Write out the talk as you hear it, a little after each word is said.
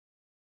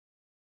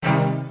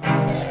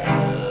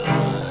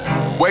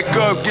Wake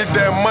up, get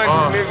that money,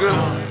 nigga.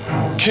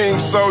 King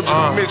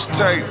Soulja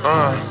mixtape.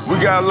 We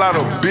got a lot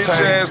of bitch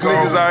ass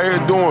niggas out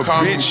here doing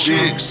bitch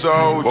shit,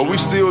 but we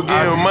still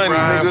getting money,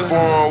 nigga.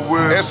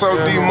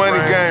 SOD money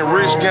gang,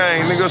 rich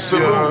gang, nigga.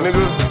 Salute,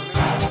 nigga.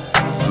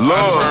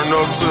 Love. I turn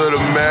up to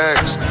the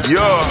max.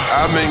 Yeah,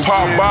 I mean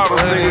pop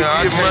bottles, nigga.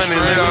 Get money,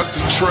 nigga. Out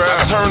the trap.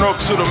 I turn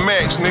up to the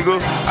max, nigga.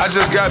 I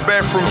just got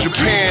back from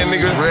Japan,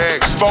 nigga.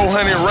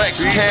 400 racks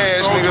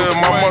cash, nigga.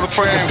 In my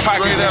motherfucking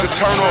pocket, nigga.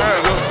 Turn up,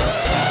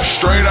 nigga.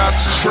 Straight out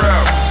the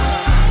trap.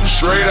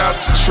 Straight out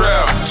the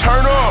trap.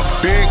 Turn up.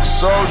 Big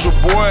Soulja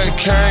boy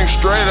came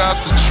straight out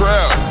the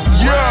trap.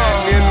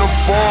 Yeah, in the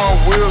foreign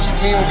wheels,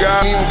 even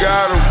got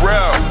a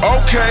rap.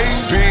 Okay,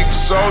 Big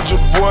Soulja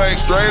boy,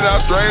 straight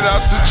out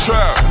the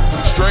trap.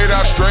 Straight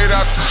out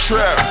the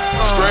trap.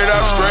 Straight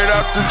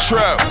out the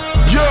trap.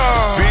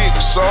 Yeah, Big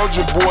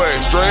Soulja boy,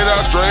 straight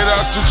out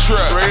the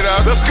trap.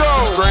 Let's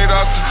go. Straight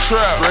out the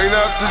trap. Straight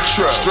out the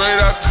trap. Straight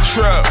out the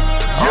trap.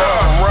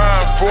 Yeah,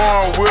 Ryan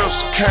foreign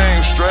whips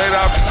came straight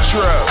out the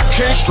trap.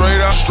 Came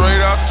straight out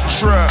the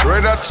trap.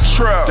 Straight out the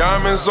trap.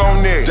 Diamonds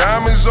on neck.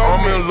 Diamonds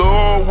on me. I'm in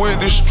love with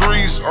the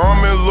streets.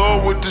 I'm in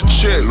love with the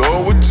check.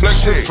 Love with the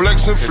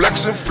flexing,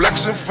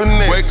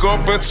 finesse. Wake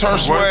up and turn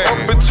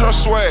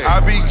swag. I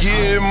be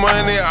getting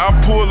money. I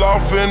pull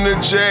off in the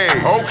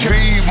jag.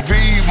 Okay,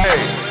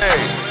 hey.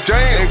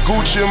 Damn,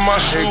 Gucci in my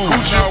shoes.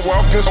 I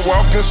walk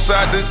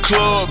inside the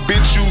club,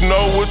 bitch, you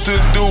know what to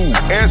do.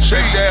 And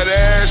shake that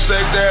ass,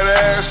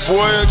 boy,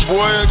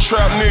 a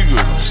trap nigga.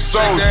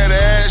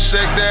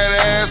 Shake that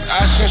ass,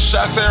 I send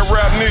shots at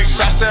rap niggas.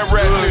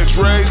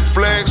 Dre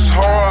flex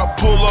hard,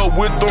 pull up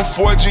with them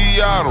 4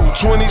 Giotto.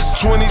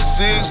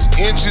 26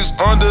 inches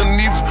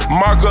underneath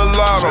my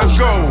gelato. Let's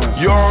go.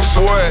 Young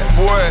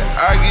boy,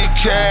 I get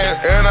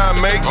cash and I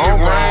make it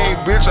rain,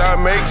 bitch, I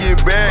make it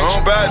back.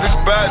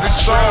 By this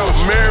song,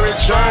 Mary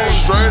Jones,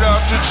 straight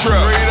out the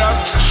trap.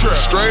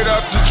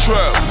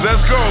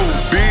 Let's go.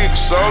 Big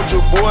Soulja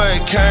boy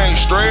came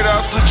straight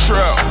out the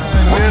trap.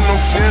 In the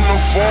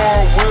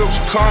foreign whips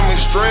coming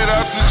straight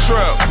out the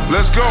trap.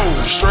 Let's go.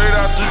 Straight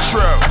out the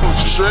trap.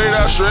 Straight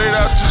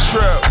out the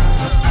trap.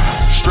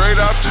 Straight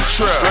out the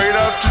trap. Straight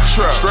out the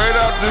trap. Straight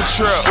out the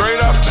trap.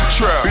 Straight out the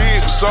trap.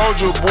 Big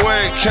Soulja boy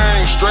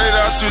came straight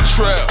out the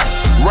trap.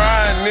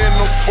 Riding in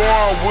the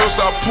foreign whips,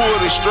 I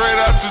pulled it straight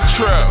out the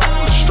trap.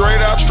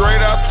 Straight out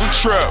the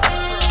trap.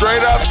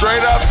 Straight out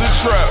the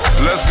trap.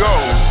 Let's go.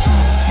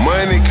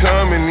 Money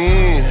coming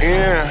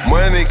in,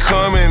 money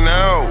coming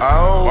out.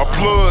 My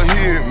plug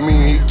hit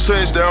me,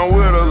 touchdown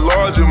with a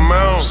large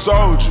amount.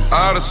 Soulja,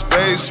 out of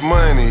space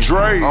money.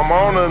 Dre, I'm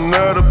on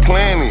another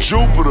planet.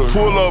 Jupiter,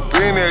 pull up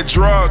in that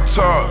drop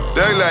top.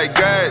 They like,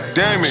 God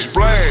damn it,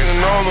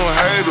 splashing on them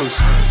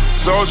haters.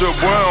 Soulja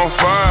boy on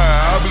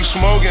fire, I be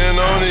smoking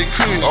on it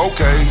kush.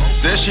 Okay,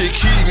 that shit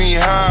keep me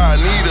high.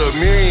 I need $1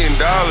 million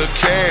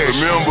cash.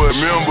 Remember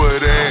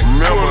that.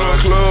 Remember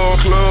the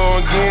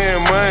club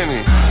getting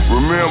money.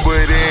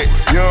 Remember that,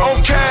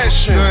 young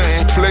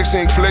cashin',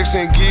 flexing,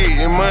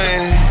 getting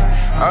money.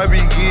 I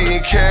be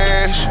getting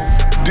cash,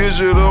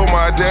 digital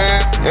my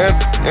dad,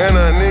 and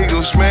a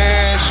nigga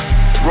smash.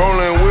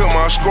 Rolling with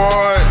my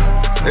squad,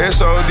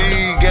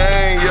 SOD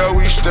gang, yo,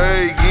 we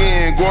stay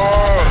getting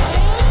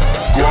guap.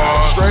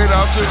 Straight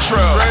out the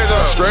trap.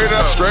 Straight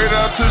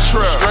out the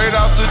trap. Straight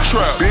out the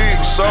trap. Big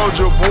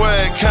Soulja boy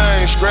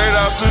came straight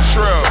out the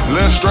trap.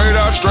 Let's straight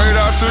out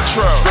the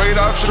trap. Straight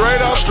out the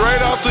trap.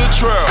 Straight out the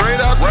trap.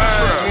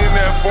 In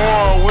that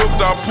foreign whip,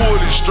 I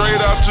pulled it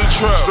straight out the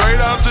trap. Straight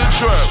out the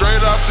trap.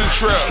 Straight out the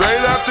trap.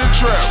 Straight out the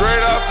trap.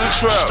 Straight out the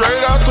trap.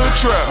 Straight out the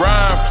trap.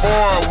 Ryan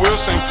foreign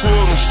whips and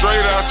pulled them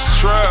straight out the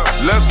trap.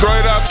 Let's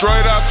straight out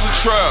the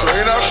trap.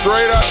 Straight out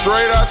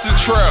the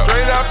trap.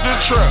 Straight out the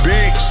trap.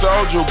 Big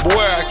Soulja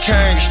boy, I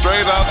came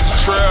straight out the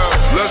trap.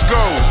 Let's go.